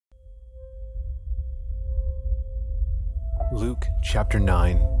Luke chapter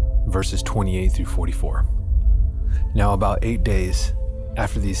 9, verses 28 through 44. Now about 8 days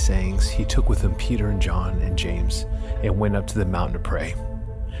after these sayings, he took with him Peter and John and James and went up to the mountain to pray.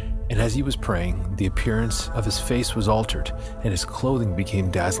 And as he was praying, the appearance of his face was altered, and his clothing became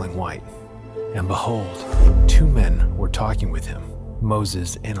dazzling white. And behold, 2 men were talking with him,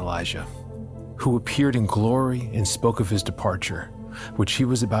 Moses and Elijah, who appeared in glory and spoke of his departure, which he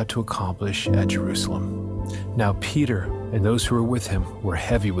was about to accomplish at Jerusalem. Now Peter and those who were with him were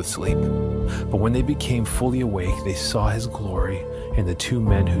heavy with sleep. But when they became fully awake, they saw his glory and the 2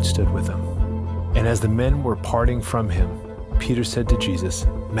 men who stood with him. And as the men were parting from him, Peter said to Jesus,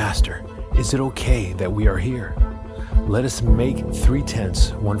 "Master, is it okay that we are here? Let us make 3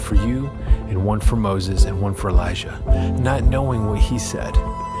 tents, one for you, and one for Moses, and one for Elijah." Not knowing what he said,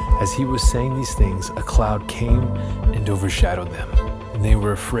 as he was saying these things, a cloud came and overshadowed them, and they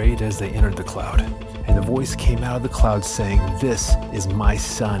were afraid as they entered the cloud. And a voice came out of the cloud saying, "This is my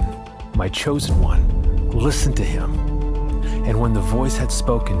son, my chosen one. Listen to him." And when the voice had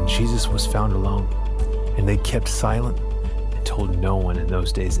spoken, Jesus was found alone, and they kept silent and told no one in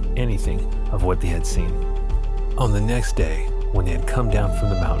those days anything of what they had seen. On the next day, when they had come down from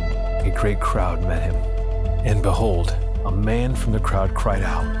the mountain, a great crowd met him. And behold, a man from the crowd cried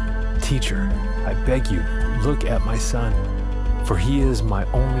out, "Teacher, I beg you, look at my son, for he is my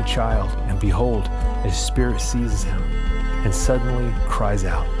only child, and behold, a spirit seizes him, and suddenly cries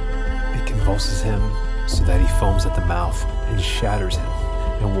out. It convulses him so that he foams at the mouth and shatters him,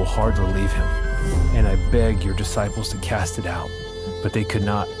 and will hardly leave him. And I begged your disciples to cast it out, but they could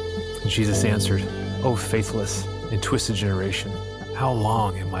not." Jesus answered, "O faithless and twisted generation, how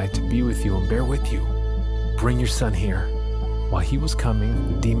long am I to be with you and bear with you? Bring your son here." While he was coming,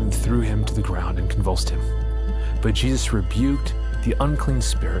 the demon threw him to the ground and convulsed him. But Jesus rebuked the unclean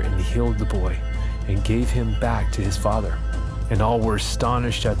spirit, and he healed the boy, and gave him back to his father. And all were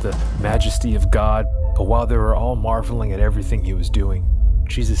astonished at the majesty of God. But while they were all marveling at everything he was doing,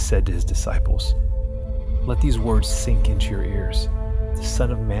 Jesus said to his disciples, "Let these words sink into your ears. The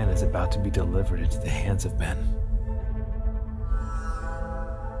Son of Man is about to be delivered into the hands of men."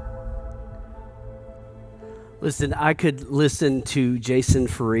 Listen, I could listen to Jason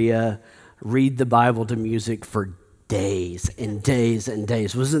Faria read the Bible to music for days and days and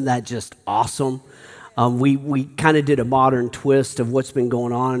days. Wasn't that just awesome? We kind of did a modern twist of what's been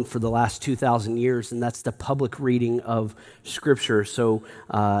going on for the last 2,000 years, and that's the public reading of Scripture. So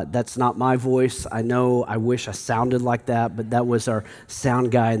that's not my voice. I know I wish I sounded like that, but that was our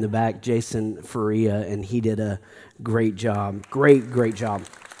sound guy in the back, Jason Faria, and he did a great job. Great job.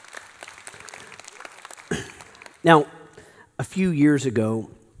 Now, a few years ago,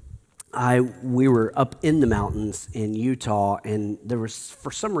 we were up in the mountains in Utah, and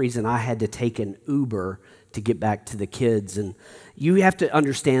for some reason, I had to take an Uber to get back to the kids. And you have to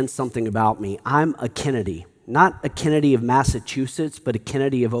understand something about me. I'm a Kennedy. Not a Kennedy of Massachusetts, but a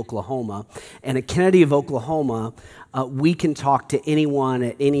Kennedy of Oklahoma. And a Kennedy of Oklahoma, we can talk to anyone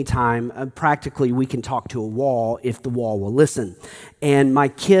at any time. Practically, we can talk to a wall if the wall will listen. And my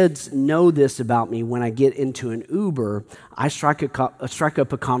kids know this about me. When I get into an Uber, I strike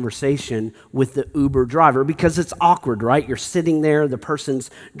up a conversation with the Uber driver because it's awkward, right? You're sitting there, the person's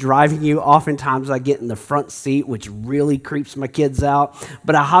driving you. Oftentimes, I get in the front seat, which really creeps my kids out.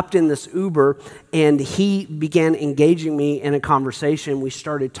 But I hopped in this Uber, and he began engaging me in a conversation. We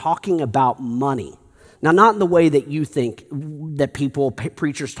started talking about money. Now, not in the way that you think that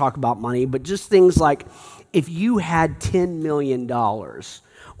preachers talk about money, but just things like if you had $10 million,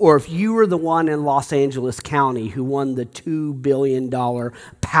 or if you were the one in Los Angeles County who won the $2 billion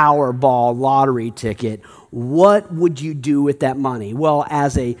Powerball lottery ticket, what would you do with that money? Well,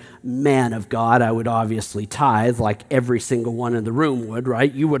 as a man of God, I would obviously tithe, like every single one in the room would,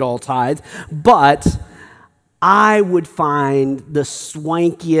 right? You would all tithe. But I would find the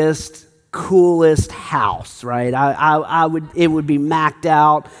swankiest, coolest house, right? It would be macked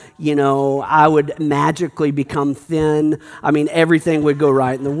out, I would magically become thin. I mean, everything would go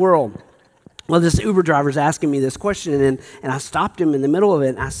right in the world. Well, this Uber driver's asking me this question, and I stopped him in the middle of it,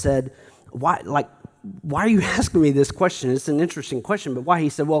 and I said, why are you asking me this question? It's an interesting question, but why? He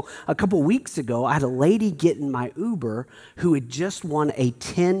said, well, a couple weeks ago, I had a lady get in my Uber who had just won a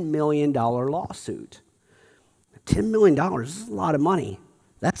 $10 million lawsuit. $10 million is a lot of money.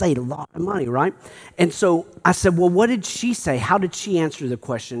 That's a lot of money, right? And so I said, well, what did she say? How did she answer the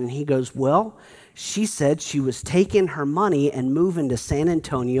question? And he goes, well, she said she was taking her money and moving to San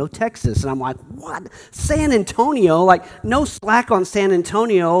Antonio, Texas. And I'm like, what? San Antonio? Like, no slack on San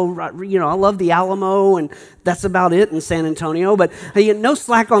Antonio. You know, I love the Alamo, and that's about it in San Antonio. But no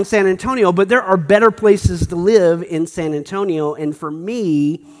slack on San Antonio. But there are better places to live in San Antonio. And for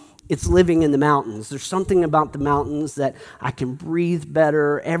me, it's living in the mountains. There's something about the mountains that I can breathe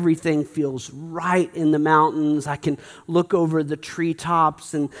better. Everything feels right in the mountains. I can look over the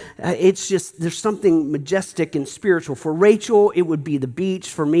treetops, and it's just, there's something majestic and spiritual. For Rachel, it would be the beach.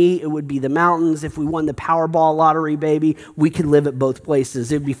 For me, it would be the mountains. If we won the Powerball lottery, baby, we could live at both places.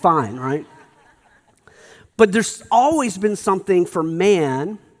 It'd be fine, right? But there's always been something for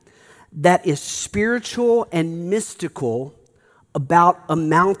man that is spiritual and mystical about a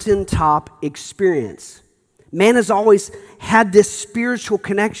mountaintop experience. Man has always had this spiritual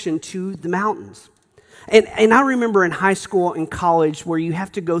connection to the mountains. And I remember in high school and college where you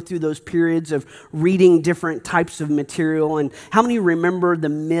have to go through those periods of reading different types of material. And how many remember the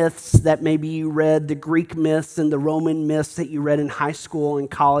myths that maybe you read, the Greek myths and the Roman myths that you read in high school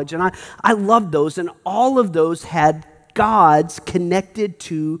and college? And I loved those, and all of those had gods connected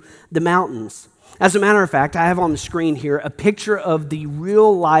to the mountains. As a matter of fact, I have on the screen here a picture of the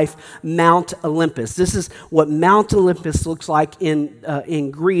real-life Mount Olympus. This is what Mount Olympus looks like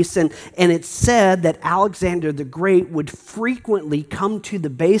in Greece, and it's said that Alexander the Great would frequently come to the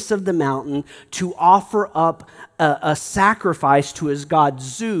base of the mountain to offer up a sacrifice to his god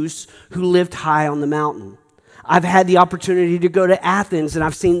Zeus, who lived high on the mountain. I've had the opportunity to go to Athens, and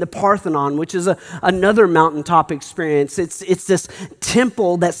I've seen the Parthenon, which is another mountaintop experience. It's this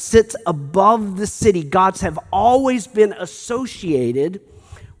temple that sits above the city. Gods have always been associated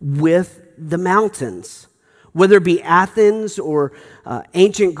with the mountains. Whether it be Athens or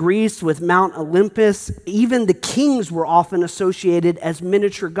ancient Greece with Mount Olympus, even the kings were often associated as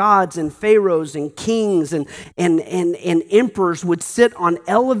miniature gods, and pharaohs and kings and emperors would sit on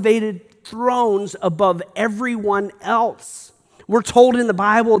elevated thrones above everyone else. We're told in the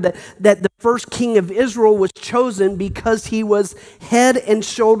Bible that the first king of Israel was chosen because he was head and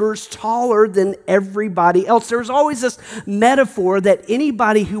shoulders taller than everybody else. There was always this metaphor that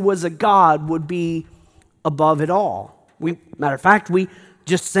anybody who was a god would be above it all. Matter of fact, we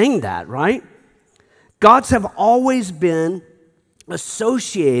just sang that, right? Gods have always been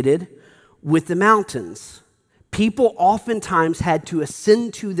associated with the mountains. People oftentimes had to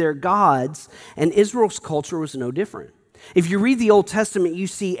ascend to their gods, and Israel's culture was no different. If you read the Old Testament, you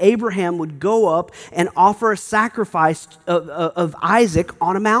see Abraham would go up and offer a sacrifice of Isaac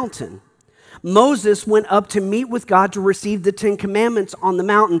on a mountain. Moses went up to meet with God to receive the Ten Commandments on the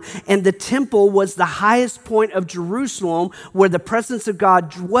mountain, and the temple was the highest point of Jerusalem where the presence of God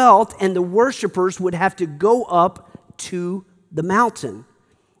dwelt, and the worshipers would have to go up to the mountain.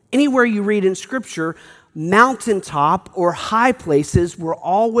 Anywhere you read in Scripture, mountaintop or high places were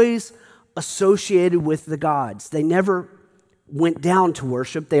always associated with the gods. They never went down to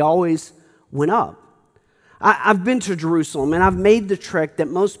worship, they always went up. I've been to Jerusalem, and I've made the trek that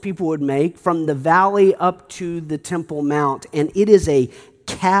most people would make from the valley up to the Temple Mount, and it is a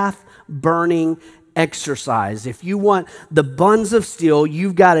calf-burning exercise. If you want the buns of steel,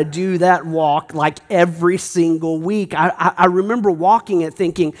 you've got to do that walk like every single week. I remember walking it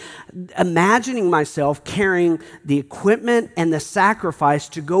thinking, imagining myself carrying the equipment and the sacrifice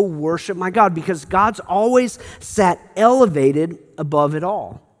to go worship my God, because God's always sat elevated above it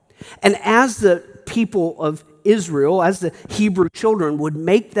all. And as the people of Israel, as the Hebrew children would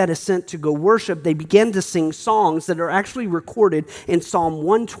make that ascent to go worship, they began to sing songs that are actually recorded in Psalm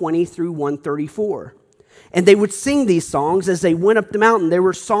 120 through 134. And they would sing these songs as they went up the mountain. They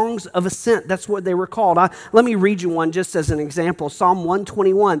were songs of ascent. That's what they were called. Let me read you one just as an example. Psalm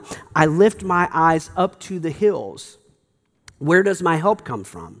 121, I lift my eyes up to the hills. Where does my help come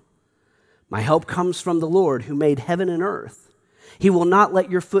from? My help comes from the Lord who made heaven and earth. He will not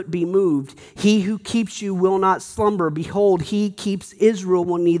let your foot be moved. He who keeps you will not slumber. Behold, he keeps Israel,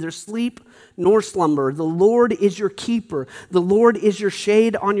 will neither sleep nor slumber. The Lord is your keeper. The Lord is your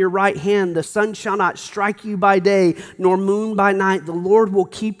shade on your right hand. The sun shall not strike you by day, nor moon by night. The Lord will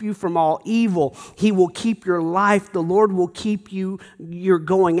keep you from all evil. He will keep your life. The Lord will keep you, your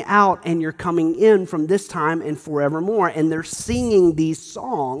going out and your coming in from this time and forevermore. And they're singing these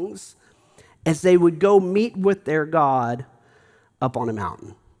songs as they would go meet with their God up on a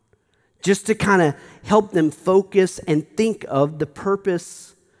mountain, just to kind of help them focus and think of the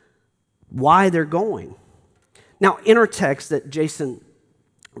purpose, why they're going. Now, in our text that Jason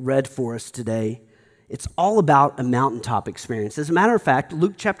read for us today, It's all about a mountaintop experience. As a matter of fact,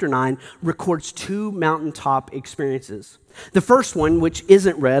 Luke chapter 9 records 2 mountaintop experiences. The first one, which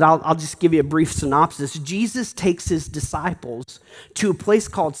isn't read, I'll just give you a brief synopsis. Jesus takes his disciples to a place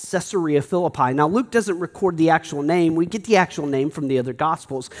called Caesarea Philippi. Now, Luke doesn't record the actual name. We get the actual name from the other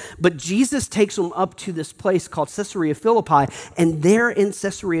Gospels. But Jesus takes them up to this place called Caesarea Philippi. And there in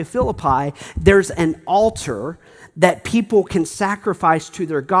Caesarea Philippi, there's an altar that people can sacrifice to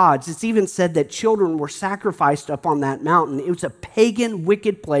their gods. It's even said that children were sacrificed up on that mountain. It was a pagan,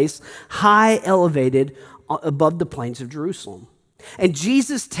 wicked place, high elevated above the plains of Jerusalem. And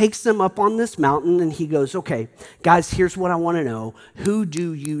Jesus takes them up on this mountain and he goes, okay, guys, here's what I want to know. Who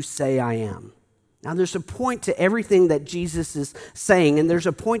do you say I am? Now, there's a point to everything that Jesus is saying, and there's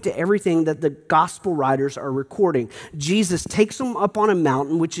a point to everything that the gospel writers are recording. Jesus takes them up on a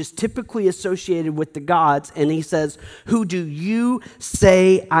mountain, which is typically associated with the gods, and he says, who do you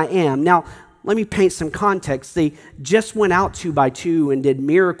say I am? Now, let me paint some context. They just went out 2 by 2 and did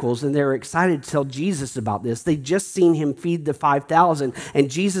miracles, and they're excited to tell Jesus about this. They just seen him feed the 5,000, and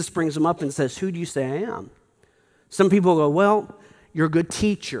Jesus brings them up and says, who do you say I am? Some people go, well, you're a good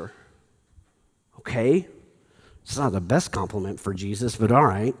teacher. Okay, it's not the best compliment for Jesus, but all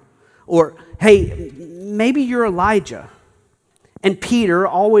right. Or, hey, maybe you're Elijah. And Peter,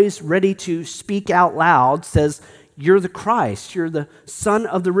 always ready to speak out loud, says, you're the Christ. You're the Son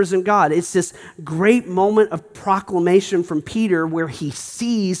of the risen God. It's this great moment of proclamation from Peter where he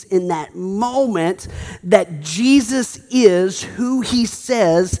sees in that moment that Jesus is who he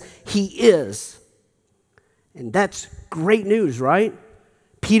says he is. And that's great news, right?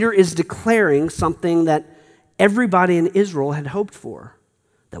 Peter is declaring something that everybody in Israel had hoped for,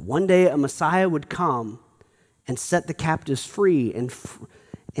 that one day a Messiah would come and set the captives free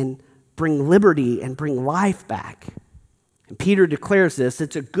and bring liberty and bring life back. And Peter declares this.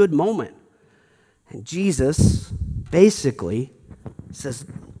 It's a good moment. And Jesus basically says,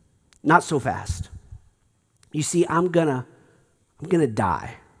 not so fast. You see, I'm gonna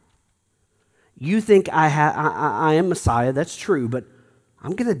die. You think I am Messiah, that's true, but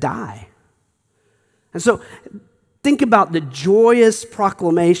I'm going to die. And so think about the joyous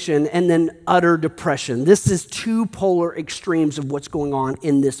proclamation and then utter depression. This is 2 polar extremes of what's going on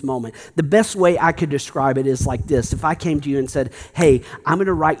in this moment. The best way I could describe it is like this. If I came to you and said, hey, I'm going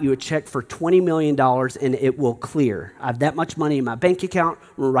to write you a check for $20 million and it will clear. I have that much money in my bank account.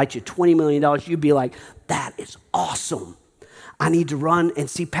 I'm going to write you $20 million. You'd be like, that is awesome. I need to run and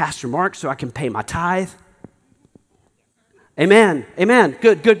see Pastor Mark so I can pay my tithe. Amen. Amen.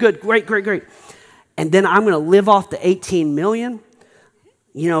 Good. Great. And then I'm going to live off the 18 million.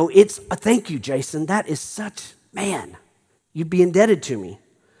 You know, thank you, Jason. That is such, man, you'd be indebted to me.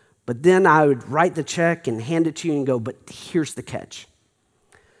 But then I would write the check and hand it to you and go, but here's the catch.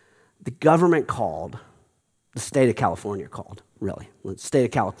 The government called, the state of California called, really. The state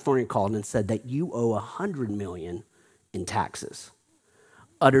of California called and said that you owe $100 million in taxes.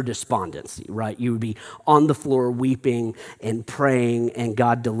 Utter despondency, right? You would be on the floor weeping and praying, and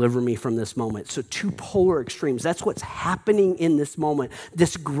God, deliver me from this moment. So 2 polar extremes. That's what's happening in this moment.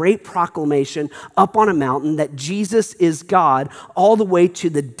 This great proclamation up on a mountain that Jesus is God, all the way to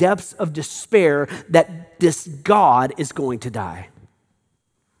the depths of despair that this God is going to die.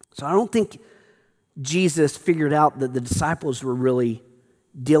 So I don't think Jesus figured out that the disciples were really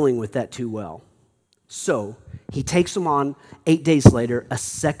dealing with that too well. So he takes them on 8 days later, a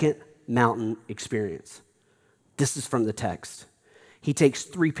second mountain experience. This is from the text. He takes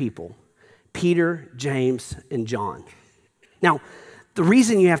 3 people, Peter, James, and John. Now, the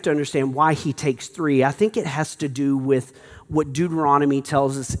reason you have to understand why he takes 3, I think it has to do with what Deuteronomy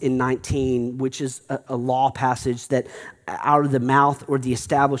tells us in 19, which is a law passage that out of the mouth or the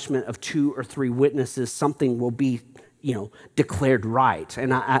establishment of 2 or 3 witnesses, something will be declared right.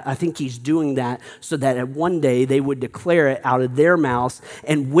 And I think he's doing that so that one day they would declare it out of their mouths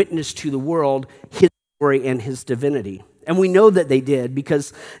and witness to the world his glory and his divinity. And we know that they did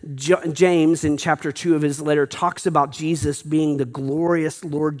because James in chapter 2 of his letter talks about Jesus being the glorious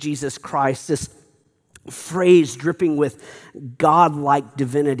Lord Jesus Christ, this phrase dripping with God-like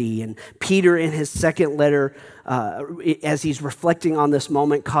divinity. And Peter in his second letter, as he's reflecting on this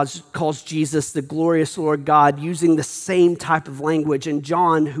moment, calls Jesus the glorious Lord God, using the same type of language. And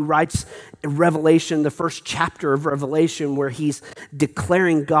John, who writes Revelation, the first chapter of Revelation, where he's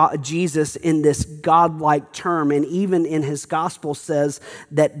declaring Jesus in this God-like term, and even in his gospel says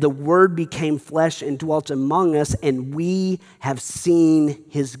that the Word became flesh and dwelt among us, and we have seen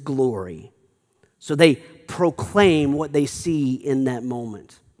his glory. So they proclaim what they see in that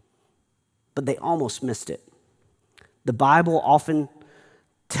moment. But they almost missed it. The Bible often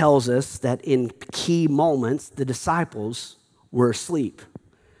tells us that in key moments, the disciples were asleep.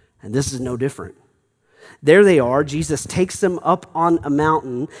 And this is no different. There they are. Jesus takes them up on a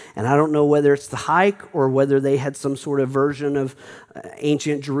mountain, and I don't know whether it's the hike or whether they had some sort of version of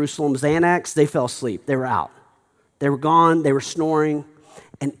ancient Jerusalem Xanax. They fell asleep. They were out. They were gone. They were snoring.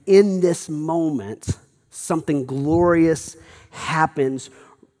 And in this moment, something glorious happens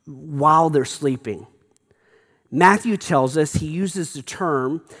while they're sleeping. Matthew tells us, he uses the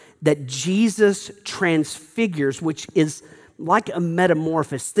term that Jesus transfigures, which is like a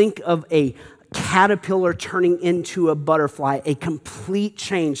metamorphosis. Think of a caterpillar turning into a butterfly, a complete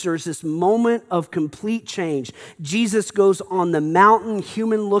change. There's this moment of complete change. Jesus goes on the mountain,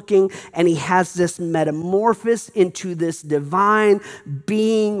 human looking, and he has this metamorphosis into this divine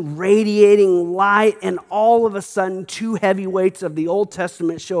being, radiating light, and all of a sudden, two heavyweights of the Old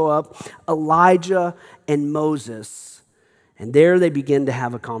Testament show up, Elijah and Moses. And there they begin to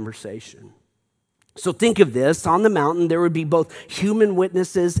have a conversation. So think of this, on the mountain there would be both human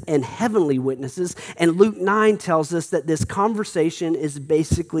witnesses and heavenly witnesses, and Luke 9 tells us that this conversation is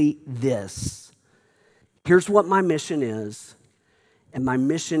basically this. Here's what my mission is, and my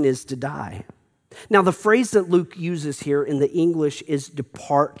mission is to die. Now the phrase that Luke uses here in the English is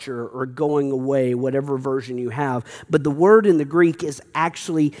departure or going away, whatever version you have, but the word in the Greek is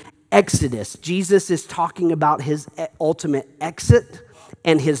actually exodus. Jesus is talking about his ultimate exit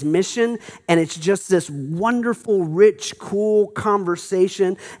and his mission, and it's just this wonderful, rich, cool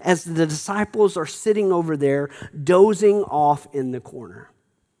conversation as the disciples are sitting over there dozing off in the corner.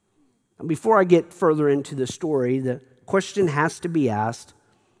 And before I get further into the story, the question has to be asked,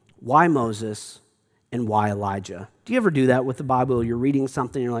 why Moses and why Elijah? Do you ever do that with the Bible? You're reading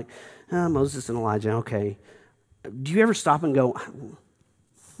something, you're like, oh, Moses and Elijah, okay. Do you ever stop and go,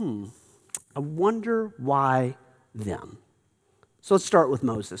 I wonder why them? So let's start with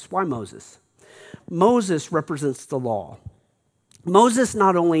Moses. Why Moses? Moses represents the law. Moses,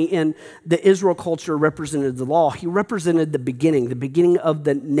 not only in the Israel culture, represented the law, he represented the beginning of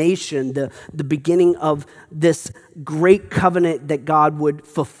the nation, the beginning of this great covenant that God would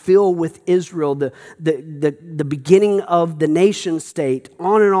fulfill with Israel, the beginning of the nation state,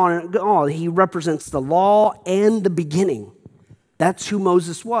 on and on and on. He represents the law and the beginning. That's who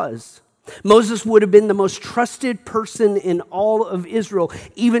Moses was. Moses would have been the most trusted person in all of Israel.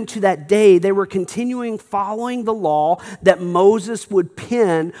 Even to that day, they were continuing following the law that Moses would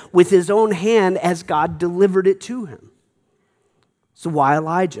pen with his own hand as God delivered it to him. So why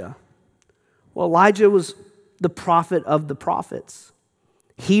Elijah? Well, Elijah was the prophet of the prophets.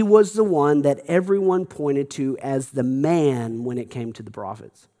 He was the one that everyone pointed to as the man when it came to the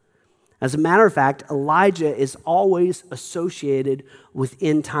prophets. As a matter of fact, Elijah is always associated with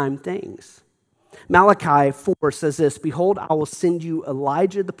end-time things. Malachi 4 says this, "Behold, I will send you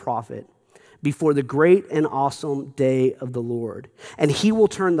Elijah the prophet before the great and awesome day of the Lord. And he will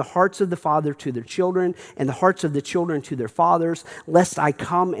turn the hearts of the father to their children and the hearts of the children to their fathers, lest I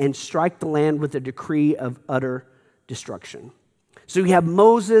come and strike the land with a decree of utter destruction." So you have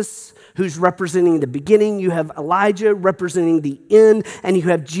Moses, who's representing the beginning. You have Elijah representing the end. And you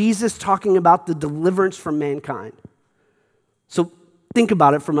have Jesus talking about the deliverance from mankind. So think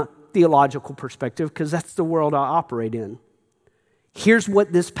about it from a theological perspective, because that's the world I operate in. Here's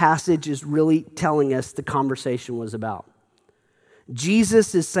what this passage is really telling us the conversation was about.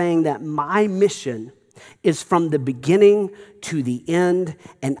 Jesus is saying that my mission is from the beginning to the end,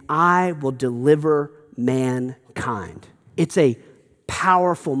 and I will deliver mankind. It's a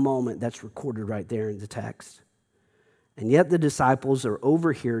powerful moment that's recorded right there in the text. And yet the disciples are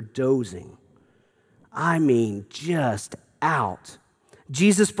over here dozing. I mean, just out.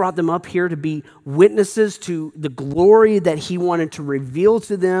 Jesus brought them up here to be witnesses to the glory that he wanted to reveal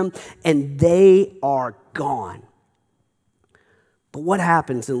to them, and they are gone. But what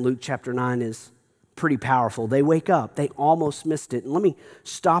happens in Luke chapter 9 is pretty powerful. They wake up. They almost missed it. And let me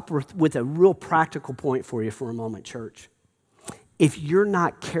stop with a real practical point for you for a moment, church. If you're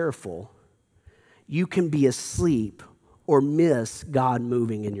not careful, you can be asleep or miss God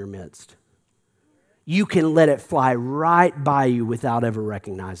moving in your midst. You can let it fly right by you without ever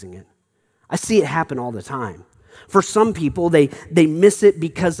recognizing it. I see it happen all the time. For some people, they miss it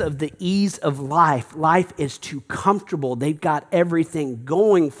because of the ease of life. Life is too comfortable. They've got everything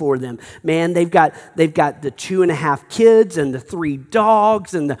going for them. Man, they've got the 2.5 kids and the 3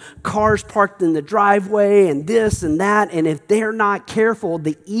 dogs and the cars parked in the driveway and this and that. And if they're not careful,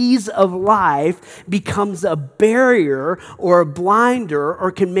 the ease of life becomes a barrier or a blinder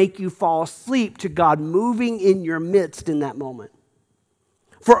or can make you fall asleep to God moving in your midst in that moment.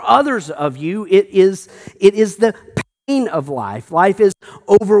 For others of you, it is the of life. Life is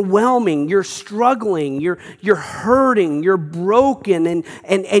overwhelming. You're struggling. You're hurting. You're broken.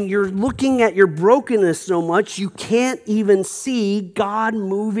 And you're looking at your brokenness so much you can't even see God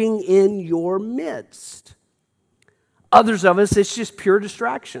moving in your midst. Others of us, it's just pure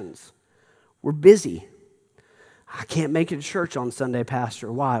distractions. We're busy. I can't make it to church on Sunday,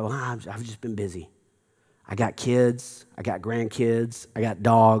 Pastor. Why? Well, I've just been busy. I got kids. I got grandkids. I got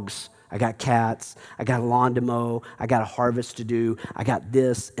dogs. I got cats, I got a lawn to mow, I got a harvest to do, I got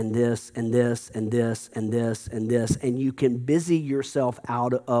this and this and this and this and this and this, and you can busy yourself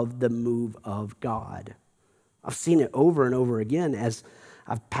out of the move of God. I've seen it over and over again as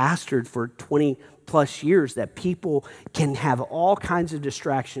I've pastored for 20 plus years that people can have all kinds of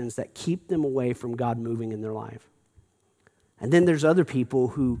distractions that keep them away from God moving in their life. And then there's other people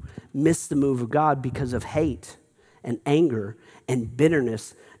who miss the move of God because of hate and anger and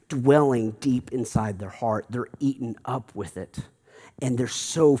bitterness dwelling deep inside their heart. They're eaten up with it. And they're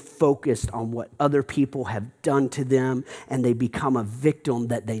so focused on what other people have done to them, and they become a victim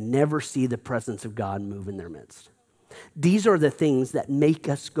that they never see the presence of God move in their midst. These are the things that make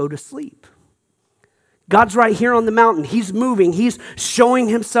us go to sleep. God's right here on the mountain. He's moving. He's showing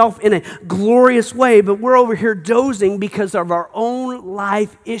himself in a glorious way, but we're over here dozing because of our own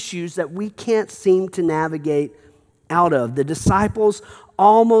life issues that we can't seem to navigate out of. The disciples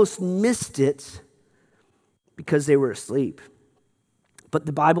almost missed it because they were asleep. But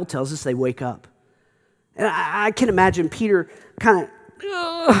the Bible tells us they wake up. And I can imagine Peter kind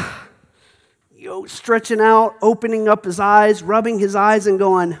of stretching out, opening up his eyes, rubbing his eyes and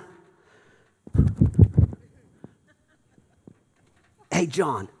going, "Hey,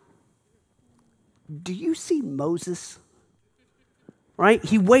 John, do you see Moses?" Right?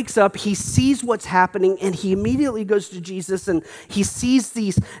 He wakes up, he sees what's happening, and he immediately goes to Jesus, and he sees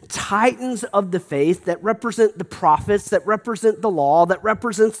these titans of the faith that represent the prophets, that represent the law, that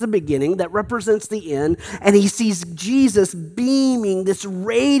represents the beginning, that represents the end, and he sees Jesus beaming, this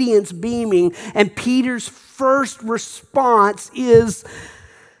radiance beaming, and Peter's first response is,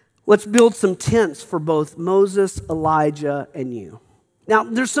 "Let's build some tents for both Moses, Elijah, and you." Now,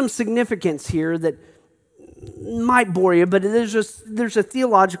 there's some significance here that might bore you, but there's a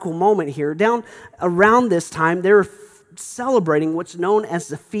theological moment here. Down around this time, they're celebrating what's known as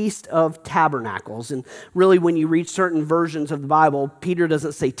the Feast of Tabernacles. And really, when you read certain versions of the Bible, Peter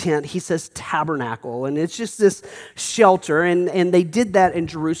doesn't say tent, he says tabernacle. And it's just this shelter. And they did that in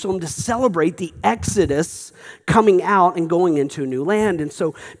Jerusalem to celebrate the Exodus coming out and going into a new land. And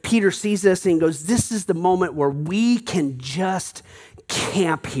so Peter sees this and he goes, "This is the moment where we can just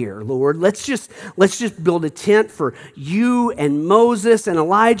camp here, Lord. Let's just build a tent for you and Moses and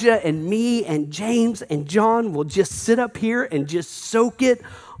Elijah and me and James and John. We'll just sit up here and just soak it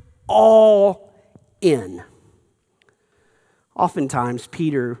all in." Oftentimes,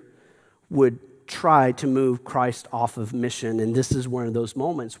 Peter would try to move Christ off of mission, and this is one of those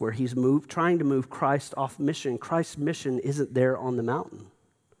moments where he's trying to move Christ off mission. Christ's mission isn't there on the mountain.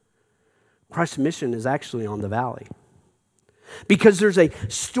 Christ's mission is actually on the valley. Because there's a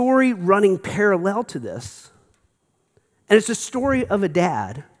story running parallel to this. And it's a story of a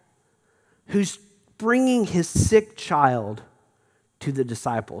dad who's bringing his sick child to the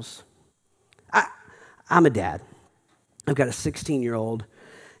disciples. I'm a dad. I've got a 16-year-old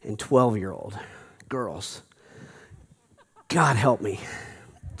and 12-year-old girls. God help me.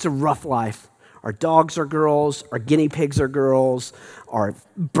 It's a rough life. Our dogs are girls, our guinea pigs are girls, our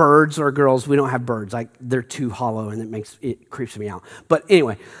birds are girls. We don't have birds. They're too hollow and it creeps me out. But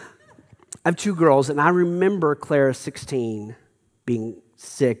anyway, I have two girls, and I remember Clara, 16, being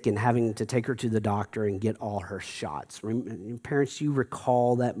sick and having to take her to the doctor and get all her shots. Parents, you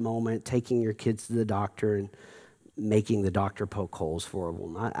recall that moment, taking your kids to the doctor and making the doctor poke holes for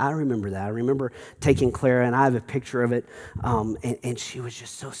them. I remember that. I remember taking Clara, and I have a picture of it, and she was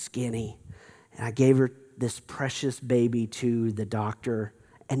just so skinny. And I gave her this precious baby to the doctor,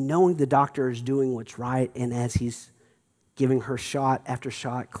 and knowing the doctor is doing what's right, and as he's giving her shot after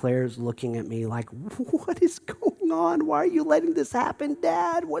shot, Claire's looking at me like, "What is going on? Why are you letting this happen,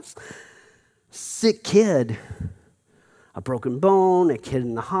 Dad? What's sick kid? A broken bone, a kid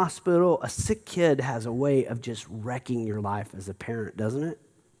in the hospital. A sick kid has a way of just wrecking your life as a parent, doesn't it?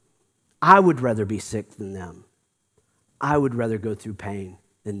 I would rather be sick than them. I would rather go through pain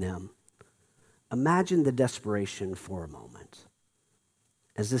than them." Imagine the desperation for a moment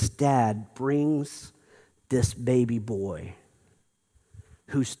as this dad brings this baby boy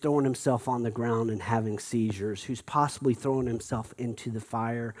who's throwing himself on the ground and having seizures, who's possibly throwing himself into the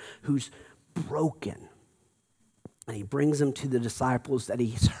fire, who's broken. And he brings him to the disciples that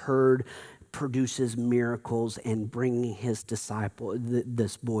he's heard produces miracles and bringing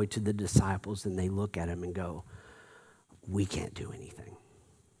this boy to the disciples, and they look at him and go, we can't do anything.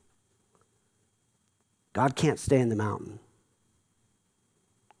 God can't stay in the mountain.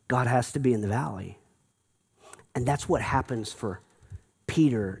 God has to be in the valley. And that's what happens for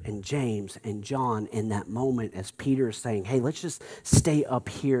Peter and James and John in that moment as Peter is saying, hey, let's just stay up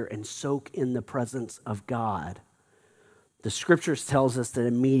here and soak in the presence of God. The scriptures tells us that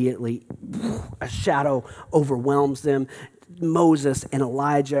immediately a shadow overwhelms them. Moses and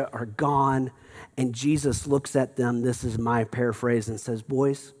Elijah are gone, and Jesus looks at them, this is my paraphrase, and says,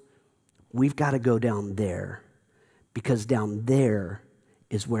 boys, we've got to go down there because down there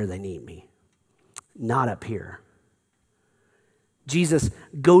is where they need me, not up here. Jesus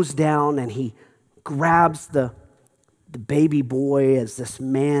goes down and he grabs the baby boy as this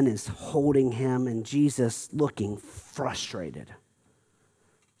man is holding him, and Jesus looking frustrated.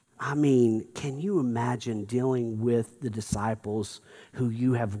 I mean, can you imagine dealing with the disciples who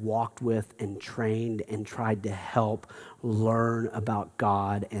you have walked with and trained and tried to help learn about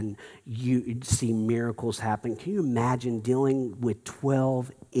God, and you see miracles happen? Can you imagine dealing with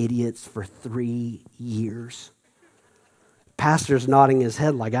 12 idiots for 3 years? Pastor's nodding his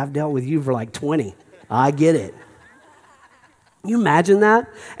head like, I've dealt with you for like 20. I get it. Can you imagine that?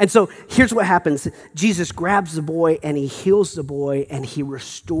 And so here's what happens. Jesus grabs the boy and he heals the boy and he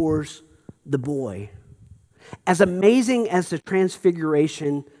restores the boy. As amazing as the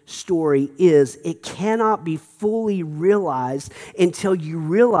transfiguration story is, it cannot be fully realized until you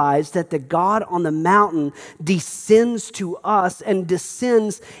realize that the God on the mountain descends to us and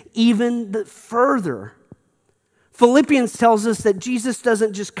descends even further. Philippians tells us that Jesus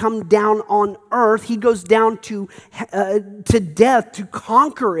doesn't just come down on earth, he goes down to death to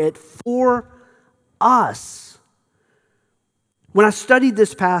conquer it for us. When I studied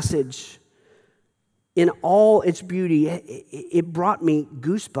this passage in all its beauty, it brought me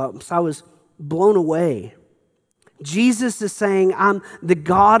goosebumps. I was blown away. Jesus is saying, I'm the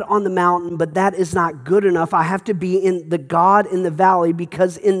God on the mountain, but that is not good enough. I have to be in the God in the valley,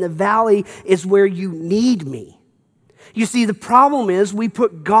 because in the valley is where you need me. You see, the problem is we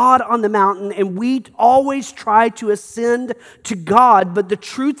put God on the mountain and we always try to ascend to God, but the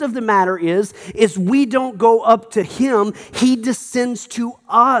truth of the matter is we don't go up to him, he descends to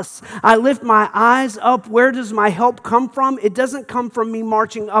us. I lift my eyes up. Where does my help come from? It doesn't come from me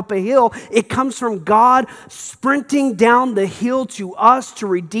marching up a hill. It comes from God sprinting down the hill to us, to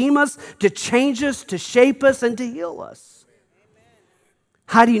redeem us, to change us, to shape us, and to heal us.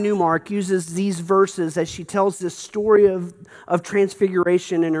 Heidi Newmark uses these verses as she tells this story of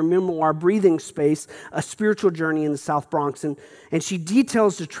transfiguration in her memoir, Breathing Space, A Spiritual Journey in the South Bronx. And she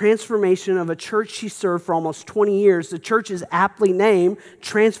details the transformation of a church she served for almost 20 years. The church is aptly named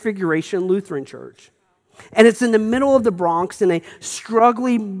Transfiguration Lutheran Church. And it's in the middle of the Bronx in a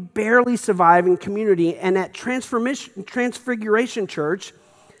struggling, barely surviving community. And at Transfiguration Church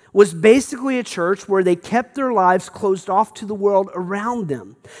was basically a church where they kept their lives closed off to the world around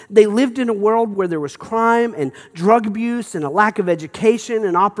them. They lived in a world where there was crime and drug abuse and a lack of education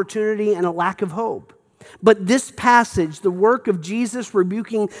and opportunity and a lack of hope. But this passage, the work of Jesus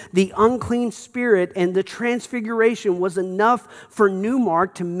rebuking the unclean spirit and the transfiguration, was enough for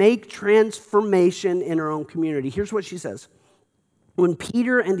Newmark to make transformation in her own community. Here's what she says. When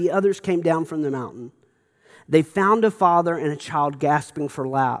Peter and the others came down from the mountain, they found a father and a child gasping for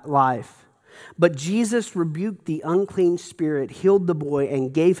life. But Jesus rebuked the unclean spirit, healed the boy,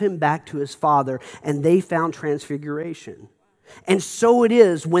 and gave him back to his father, and they found transfiguration. And so it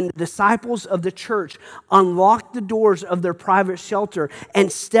is when the disciples of the church unlocked the doors of their private shelter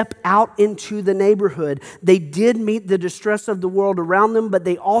and stepped out into the neighborhood. They did meet the distress of the world around them, but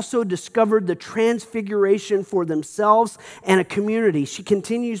they also discovered the transfiguration for themselves and a community. She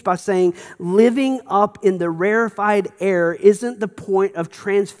continues by saying, living up in the rarefied air isn't the point of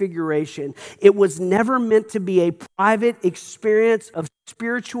transfiguration. It was never meant to be a private experience of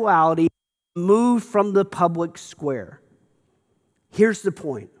spirituality moved from the public square. Here's the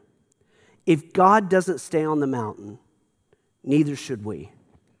point. If God doesn't stay on the mountain, neither should we.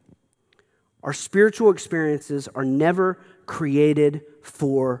 Our spiritual experiences are never created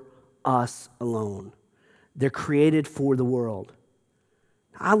for us alone. They're created for the world.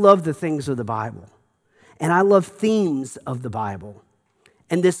 I love the things of the Bible, and I love themes of the Bible.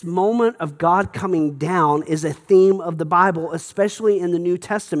 And this moment of God coming down is a theme of the Bible, especially in the New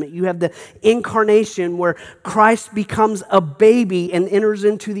Testament. You have the incarnation where Christ becomes a baby and enters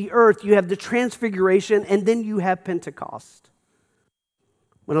into the earth. You have the transfiguration, and then you have Pentecost.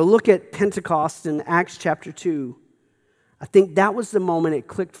 When I look at Pentecost in Acts chapter 2, I think that was the moment it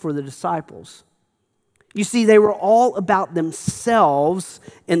clicked for the disciples. You see, they were all about themselves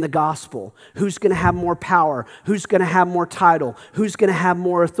in the gospel. Who's going to have more power? Who's going to have more title? Who's going to have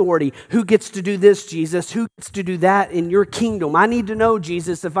more authority? Who gets to do this, Jesus? Who gets to do that in your kingdom? I need to know,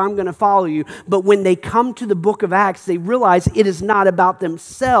 Jesus, if I'm going to follow you. But when they come to the book of Acts, they realize it is not about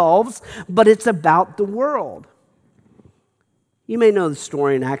themselves, but it's about the world. You may know the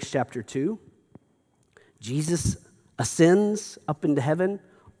story in Acts chapter 2. Jesus ascends up into heaven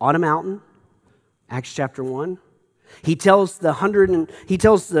on a mountain. Acts chapter 1. He tells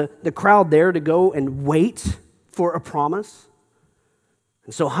the crowd there to go and wait for a promise.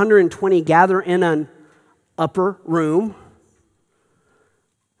 And so 120 gather in an upper room.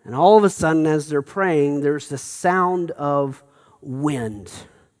 And all of a sudden, as they're praying, there's the sound of wind.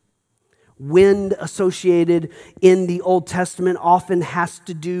 Wind associated in the Old Testament often has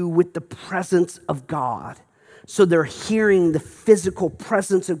to do with the presence of God. So they're hearing the physical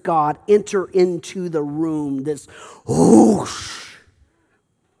presence of God enter into the room, this whoosh.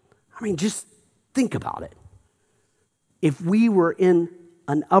 I mean, just think about it. If we were in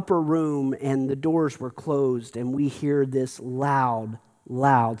an upper room and the doors were closed and we hear this loud,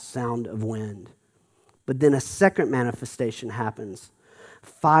 loud sound of wind, but then a second manifestation happens.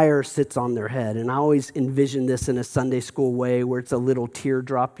 Fire sits on their head. And I always envision this in a Sunday school way where it's a little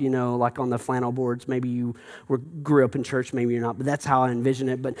teardrop, like on the flannel boards. Maybe you grew up in church, maybe you're not, but that's how I envision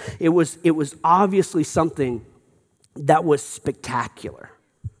it. But it was obviously something that was spectacular.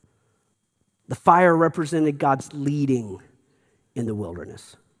 The fire represented God's leading in the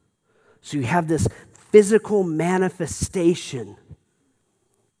wilderness. So you have this physical manifestation,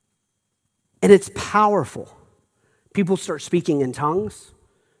 and it's powerful. People start speaking in tongues,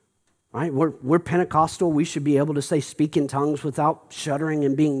 right? We're Pentecostal. We should be able to say speak in tongues without shuddering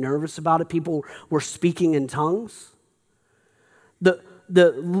and being nervous about it. People were speaking in tongues.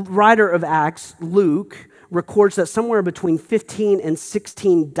 The writer of Acts, Luke, records that somewhere between 15 and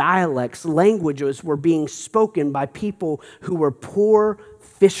 16 dialects, languages were being spoken by people who were poor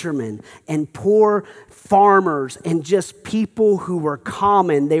fishermen and poor farmers and just people who were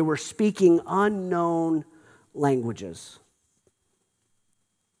common. They were speaking unknown languages.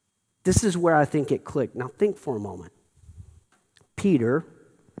 This is where I think it clicked. Now think for a moment. Peter,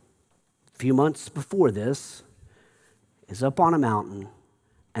 a few months before this, is up on a mountain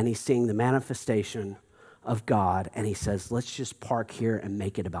and he's seeing the manifestation of God and he says, let's just park here and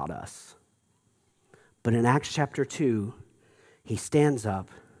make it about us. But in Acts chapter 2, he stands up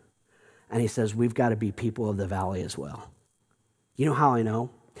and he says, we've got to be people of the valley as well. You know how I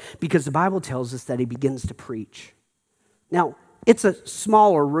know? Because the Bible tells us that he begins to preach. Now, it's a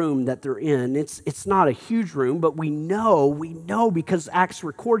smaller room that they're in. It's not a huge room, but we know because Acts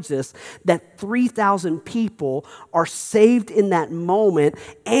records this, that 3,000 people are saved in that moment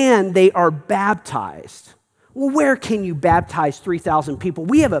and they are baptized. Well, where can you baptize 3,000 people?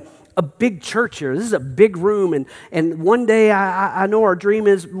 We have a big church here. This is a big room, and one day, I know our dream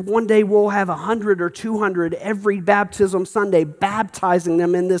is one day we'll have 100 or 200 every baptism Sunday, baptizing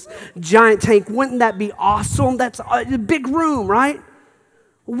them in this giant tank. Wouldn't that be awesome? That's a big room, right?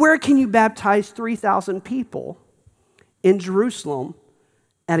 Where can you baptize 3,000 people in Jerusalem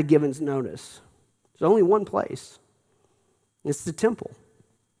at a given notice? There's only one place. It's the temple.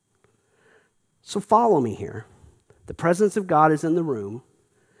 So follow me here. The presence of God is in the room.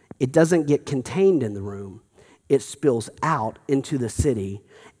 It doesn't get contained in the room. It spills out into the city,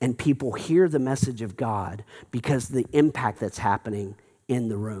 and people hear the message of God because of the impact that's happening in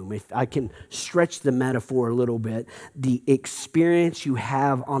the room. If I can stretch the metaphor a little bit, the experience you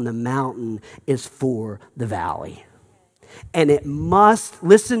have on the mountain is for the valley. And it must,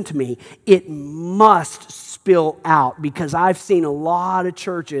 listen to me, it must spill out, because I've seen a lot of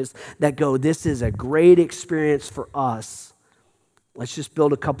churches that go, this is a great experience for us. Let's just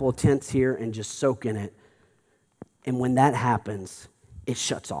build a couple of tents here and just soak in it. And when that happens, it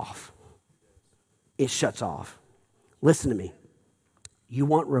shuts off. It shuts off. Listen to me. You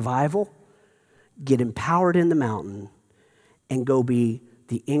want revival? Get empowered in the mountain and go be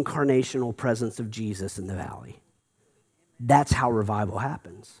the incarnational presence of Jesus in the valley. That's how revival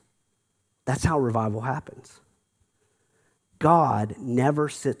happens. That's how revival happens. God never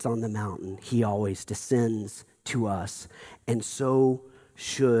sits on the mountain. He always descends to us, and so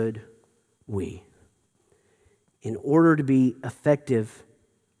should we. In order to be effective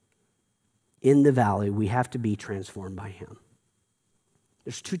in the valley, we have to be transformed by him.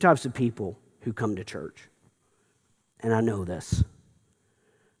 There's two types of people who come to church, and I know this.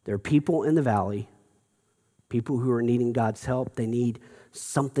 There are people in the valley, people who are needing God's help. They need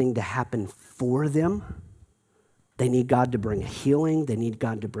something to happen for them. They need God to bring a healing. They need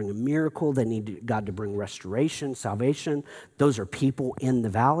God to bring a miracle. They need God to bring restoration, salvation. Those are people in the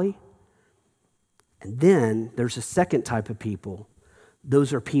valley. And then there's a second type of people.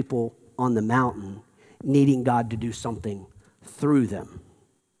 Those are people on the mountain needing God to do something through them.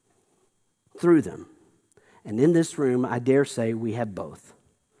 Through them. And in this room, I dare say we have both.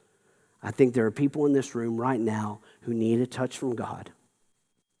 I think there are people in this room right now who need a touch from God.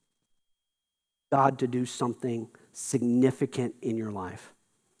 God to do something significant in your life.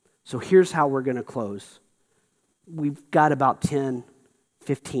 So here's how we're going to close. We've got about 10,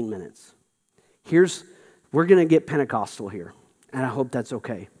 15 minutes. We're going to get Pentecostal here, and I hope that's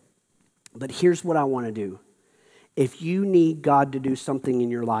okay. But here's what I want to do. If you need God to do something in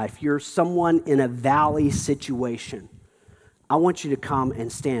your life, you're someone in a valley situation, I want you to come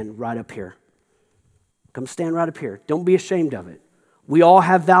and stand right up here. Come stand right up here. Don't be ashamed of it. We all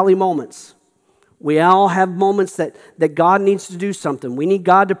have valley moments. We all have moments that God needs to do something. We need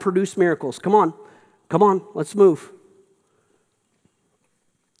God to produce miracles. Come on. Come on. Let's move.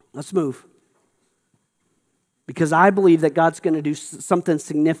 Let's move. Because I believe that God's going to do something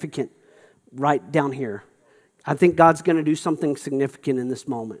significant right down here. I think God's going to do something significant in this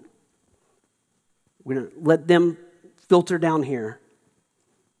moment. We're going to let them filter down here.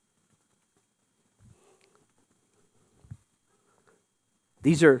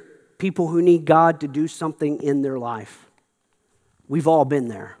 These are people who need God to do something in their life. We've all been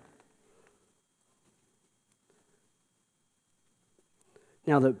there.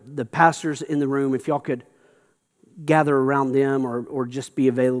 Now, the pastors in the room, if y'all could gather around them or just be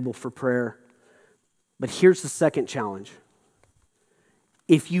available for prayer. But here's the second challenge.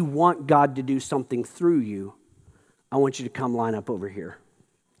 If you want God to do something through you, I want you to come line up over here.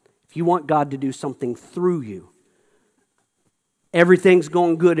 If you want God to do something through you, everything's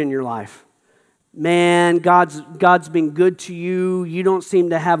going good in your life. Man, God's been good to you. You don't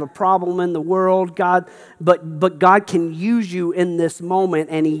seem to have a problem in the world. But God can use you in this moment,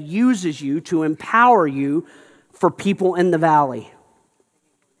 and He uses you to empower you for people in the valley.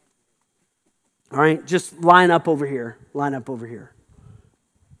 All right, just line up over here. Line up over here.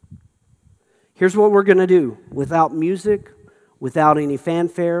 Here's what we're going to do. Without music, without any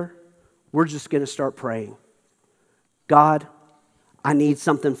fanfare, we're just going to start praying. God, I need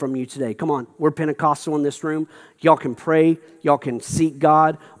something from you today. Come on, we're Pentecostal in this room. Y'all can pray. Y'all can seek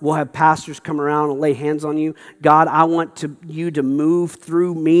God. We'll have pastors come around and lay hands on you. God, I want you to move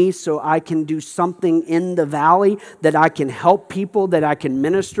through me so I can do something in the valley, that I can help people, that I can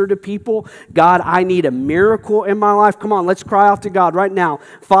minister to people. God, I need a miracle in my life. Come on, let's cry out to God right now.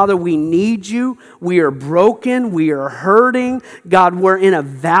 Father, we need you. We are broken. We are hurting. God, we're in a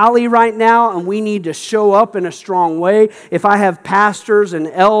valley right now, and we need to show up in a strong way. If I have pastors and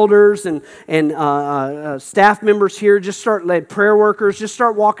elders and staff members here, just start prayer workers, just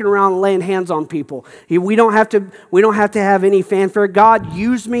start walking around and laying hands on people. We don't have to have any fanfare. God,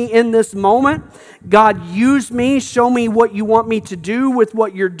 use me in this moment. God, use me. Show me what you want me to do with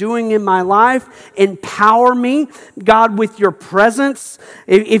what you're doing in my life. Empower me, God, with your presence.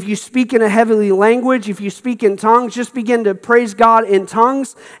 If you speak in a heavenly language, if you speak in tongues, just begin to praise God in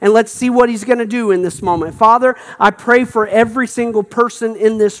tongues, and let's see what He's going to do in this moment. Father, I pray for every single person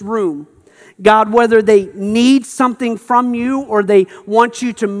in this room. God, whether they need something from you or they want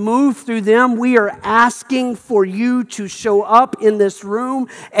you to move through them, we are asking for you to show up in this room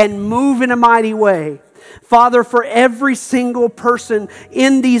and move in a mighty way. Father, for every single person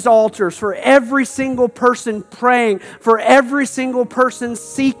in these altars, for every single person praying, for every single person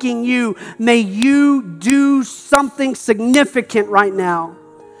seeking you, may you do something significant right now.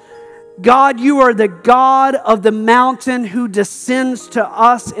 God, you are the God of the mountain who descends to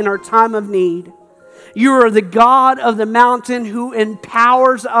us in our time of need. You are the God of the mountain who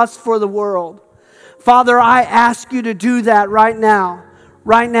empowers us for the world. Father, I ask you to do that right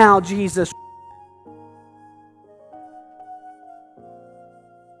now, Jesus.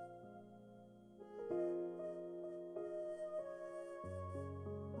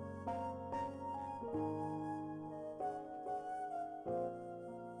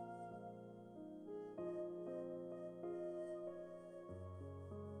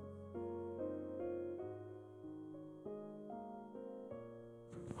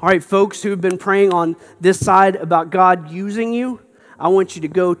 All right, folks who have been praying on this side about God using you, I want you to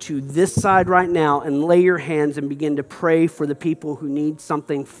go to this side right now and lay your hands and begin to pray for the people who need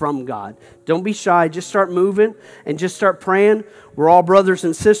something from God. Don't be shy. Just start moving and just start praying. We're all brothers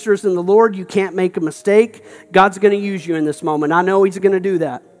and sisters in the Lord. You can't make a mistake. God's going to use you in this moment. I know He's going to do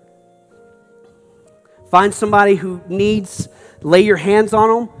that. Find somebody who needs, lay your hands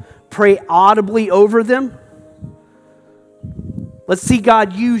on them, pray audibly over them. Let's see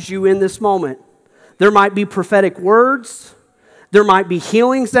God use you in this moment. There might be prophetic words. There might be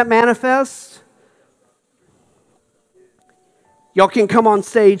healings that manifest. Y'all can come on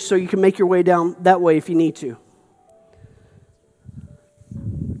stage so you can make your way down that way if you need to.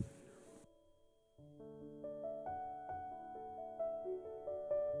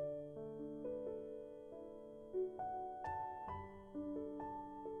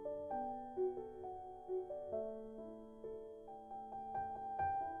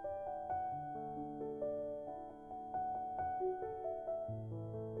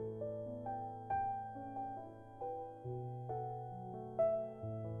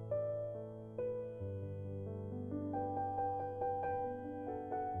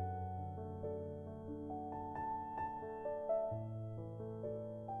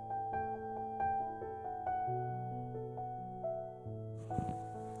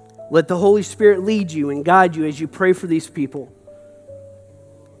 Let the Holy Spirit lead you and guide you as you pray for these people.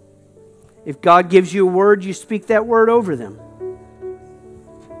 If God gives you a word, you speak that word over them.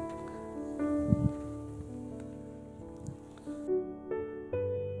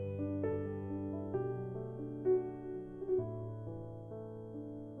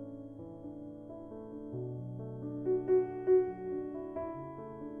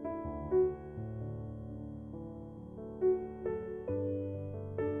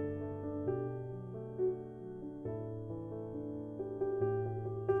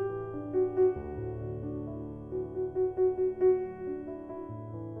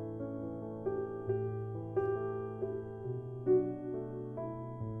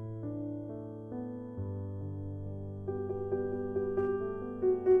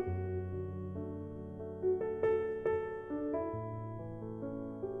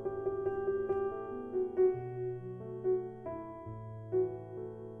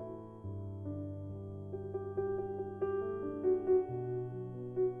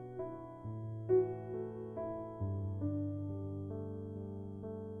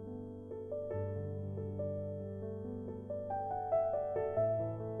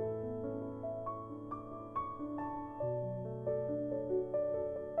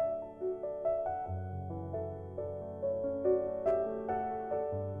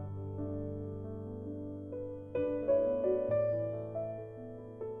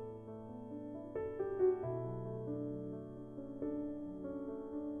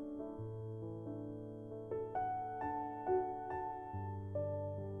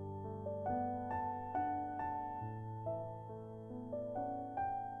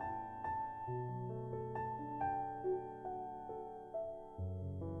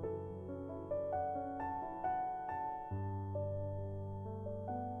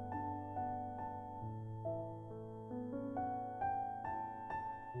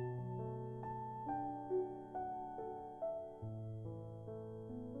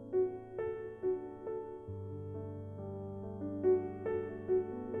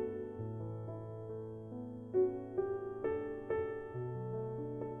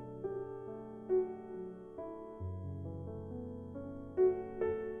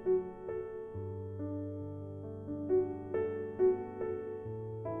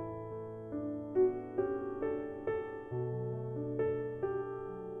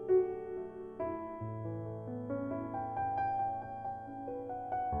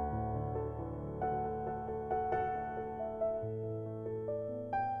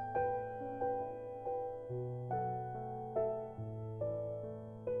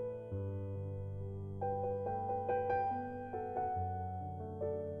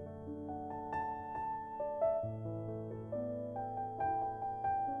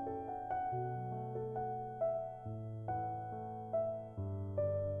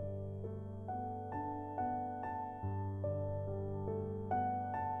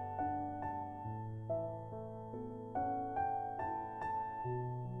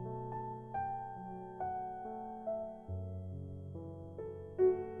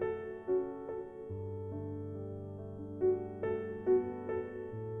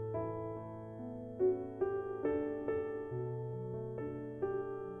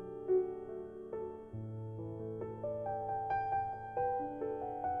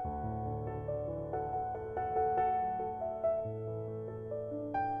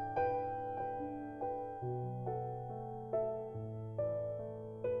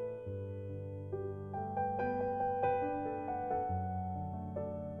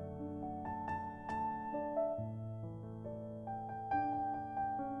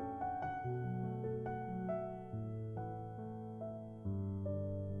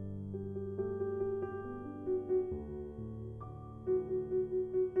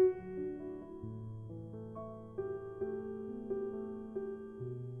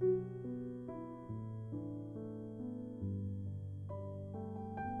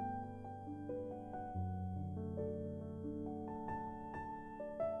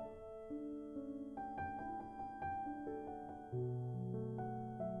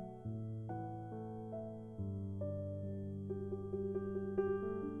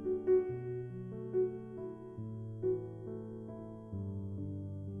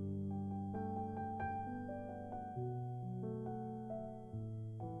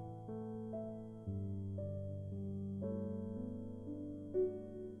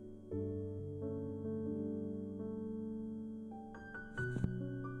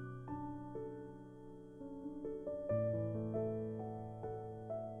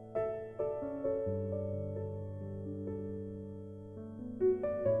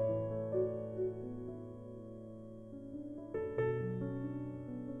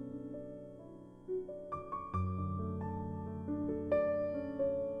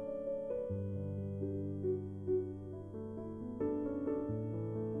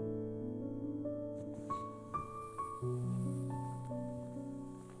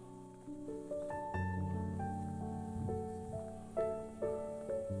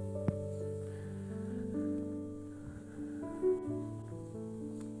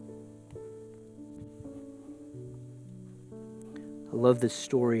 I love this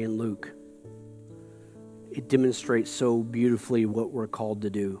story in Luke. It demonstrates so beautifully what we're called to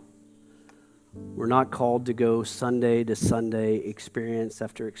do. We're not called to go Sunday to Sunday, experience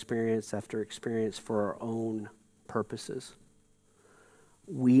after experience after experience for our own purposes.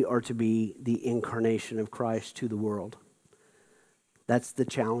 We are to be the incarnation of Christ to the world. That's the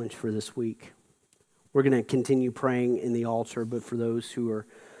challenge for this week. We're going to continue praying in the altar, but for those who are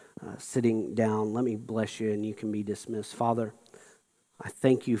sitting down, let me bless you and you can be dismissed. Father, I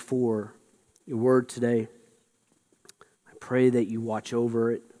thank you for your word today. I pray that you watch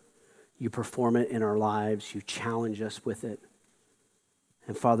over it, you perform it in our lives, you challenge us with it.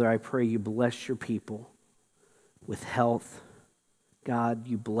 And Father, I pray you bless your people with health. God,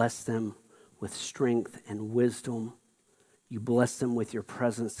 you bless them with strength and wisdom. You bless them with your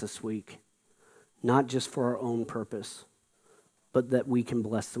presence this week, not just for our own purpose, but that we can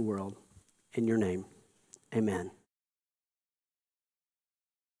bless the world. In your name, amen.